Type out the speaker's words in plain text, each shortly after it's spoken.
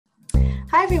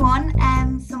Hi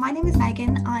everyone, so my name is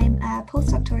Megan. I'm a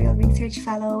postdoctoral research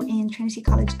fellow in Trinity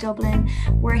College Dublin,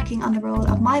 working on the role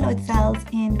of myeloid cells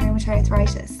in rheumatoid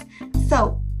arthritis.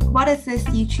 So what is this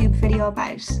YouTube video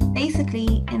about?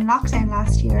 Basically, in lockdown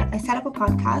last year, I set up a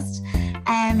podcast.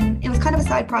 It was kind of a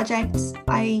side project.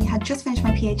 I had just finished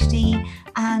my PhD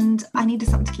and I needed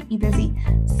something to keep me busy.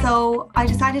 So I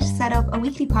decided to set up a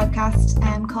weekly podcast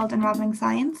called Unravelling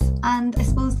Science. And I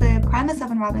suppose the premise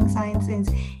of Unravelling Science is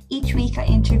each week I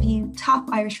interview top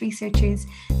Irish researchers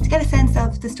to get a sense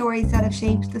of the stories that have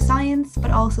shaped the science,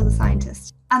 but also the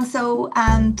scientists. And so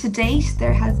to date,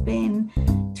 there has been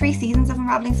 3 seasons of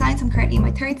Unravelling Science. I'm currently in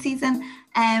my 3rd season.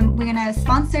 We're in a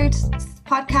sponsored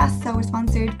podcast, so we're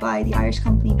sponsored by the Irish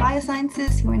company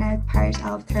Biosciences, who are now part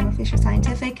of Thermo Fisher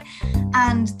Scientific.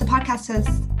 And the podcast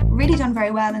has really done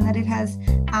very well in that it has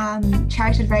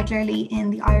charted regularly in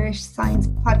the Irish science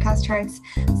podcast charts.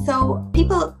 So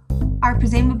people are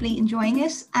presumably enjoying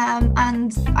it.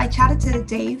 And I chatted to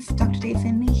Dr. Dave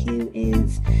Finlay, who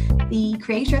is the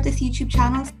creator of this YouTube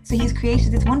channel. So he's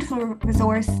created this wonderful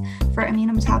resource for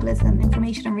immunometabolism,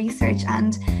 information and research.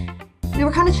 And we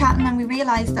were kind of chatting and we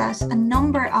realised that a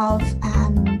number of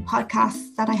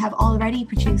podcasts that I have already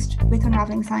produced with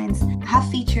Unravelling Science have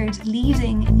featured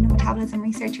leading immunometabolism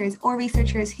researchers or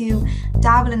researchers who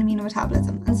dabble in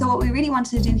immunometabolism. And so what we really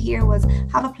wanted to do here was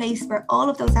have a place for all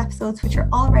of those episodes, which are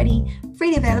already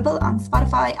freely available on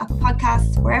Spotify, Apple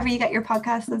Podcasts, wherever you get your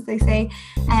podcasts, as they say.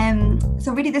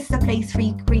 So really this is a place where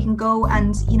you can go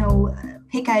and,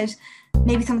 pick out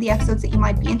maybe some of the episodes that you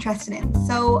might be interested in.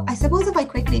 So I suppose if I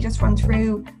quickly just run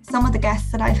through some of the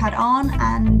guests that I've had on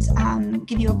and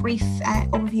give you a brief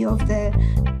overview of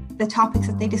the topics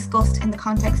that they discussed in the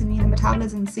context of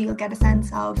immunometabolism, so you'll get a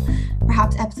sense of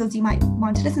perhaps episodes you might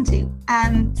want to listen to.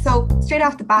 So straight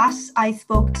off the bat, I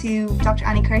spoke to Dr.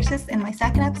 Annie Curtis in my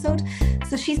 2nd episode.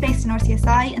 So she's based in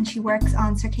RCSI and she works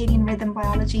on circadian rhythm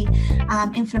biology,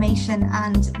 inflammation,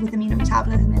 and with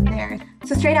immunometabolism in there.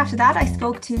 So straight after that, I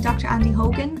spoke to Dr. Andy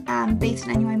Hogan, based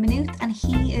in NUI Maynooth, and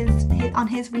he is on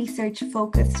his research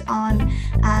focused on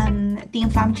the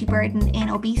inflammatory burden in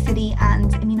obesity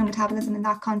and immunometabolism in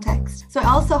that context. So I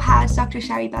also had Dr.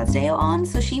 Shari Bazdeo on,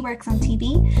 so she works on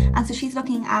TB, and so she's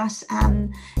looking at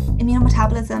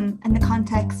immunometabolism in the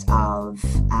context of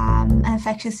an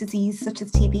infectious disease such as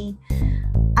TB.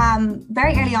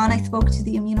 Very early on, I spoke to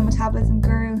the immunometabolism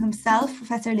guru himself,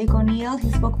 Professor Luke O'Neill, who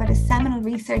spoke about his seminal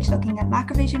research looking at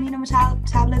macrophage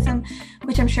immunometabolism,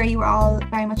 which I'm sure you were all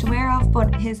very much aware of,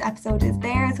 but his episode is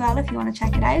there as well if you want to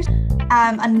check it out.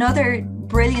 Another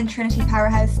brilliant Trinity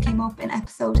powerhouse came up in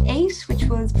episode 8, which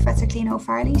was Professor Cliona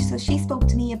O'Farrelly. So she spoke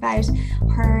to me about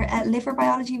her liver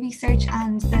biology research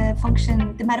and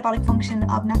the metabolic function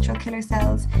of natural killer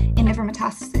cells in liver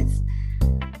metastasis.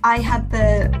 I had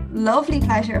the lovely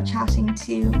pleasure of chatting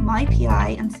to my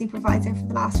PI and supervisor for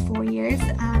the last 4 years,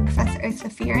 Professor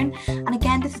Ursula Fearon. And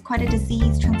again, this is quite a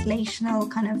disease translational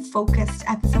kind of focused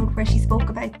episode where she spoke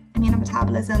about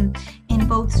immunometabolism in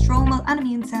both stromal and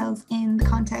immune cells in the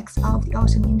context of the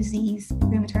autoimmune disease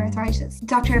rheumatoid arthritis.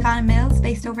 Dr. Ivana Mills,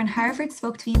 based over in Harvard,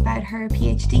 spoke to me about her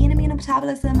PhD in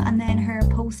immunometabolism and then her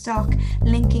postdoc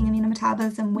linking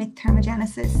immunometabolism with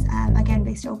thermogenesis, again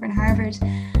based over in Harvard.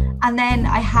 And then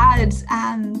I had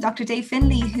Dr. Dave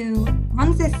Finlay, who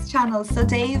runs this channel. So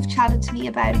Dave chatted to me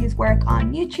about his work on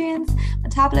nutrients,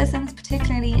 metabolisms,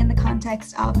 particularly in the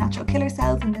context of natural killer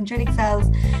cells and dendritic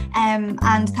cells.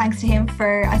 And thanks to him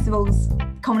for, I suppose,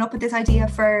 coming up with this idea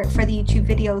for the YouTube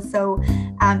video. So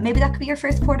maybe that could be your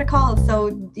first port of call.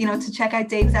 So, to check out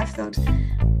Dave's episode.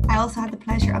 I also had the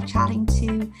pleasure of chatting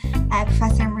to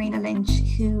Professor Marina Lynch,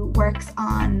 who works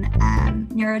on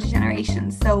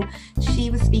neurodegeneration. So she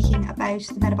was speaking about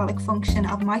the metabolic function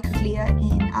of microglia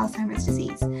in Alzheimer's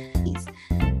disease.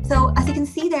 So as you can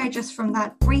see there, just from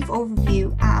that brief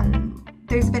overview,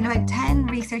 there's been about 10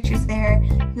 researchers there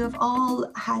who have all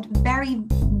had very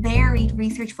varied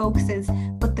research focuses,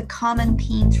 but the common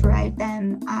theme throughout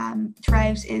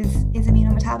is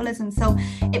immunometabolism. So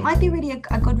it might be really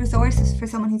a good resource for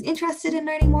someone who's interested in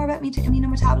learning more about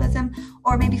immunometabolism,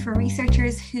 or maybe for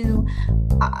researchers who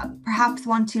perhaps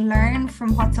want to learn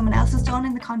from what someone else has done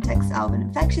in the context of an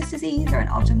infectious disease or an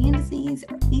autoimmune disease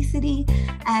or obesity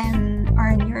or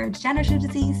a neurodegenerative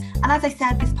disease. And as I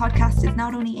said, this podcast is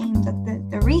not only aimed at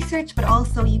the research, but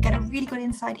also you get a really good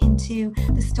insight into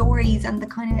the stories and the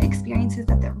kind kind of experiences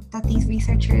that these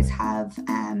researchers have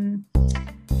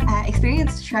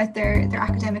experienced throughout their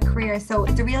academic career. So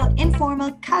it's a real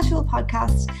informal, casual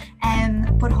podcast,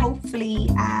 but hopefully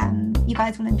you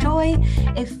guys will enjoy.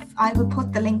 If I will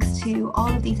put the links to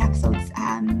all of these episodes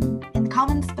in the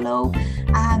comments below,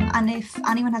 and if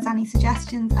anyone has any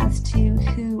suggestions as to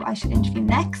who I should interview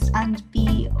next, and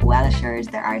be well assured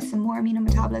there are some more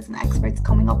immunometabolism experts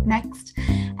coming up next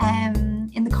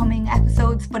in the coming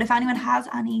episodes. But if anyone has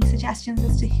any suggestions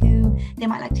as to who they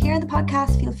might like to hear on the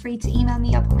podcast, feel free to email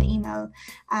me. I'll put my email,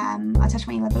 I'll attach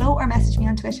my email below, or message me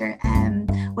on Twitter.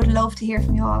 Would love to hear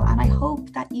from you all, and I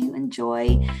hope that you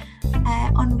enjoy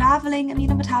unraveling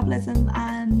immunometabolism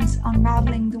and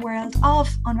unraveling the world of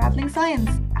unraveling science.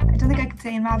 I don't think I could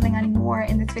say unraveling anymore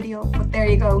in this video, but there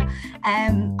you go.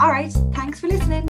 All right, thanks for listening.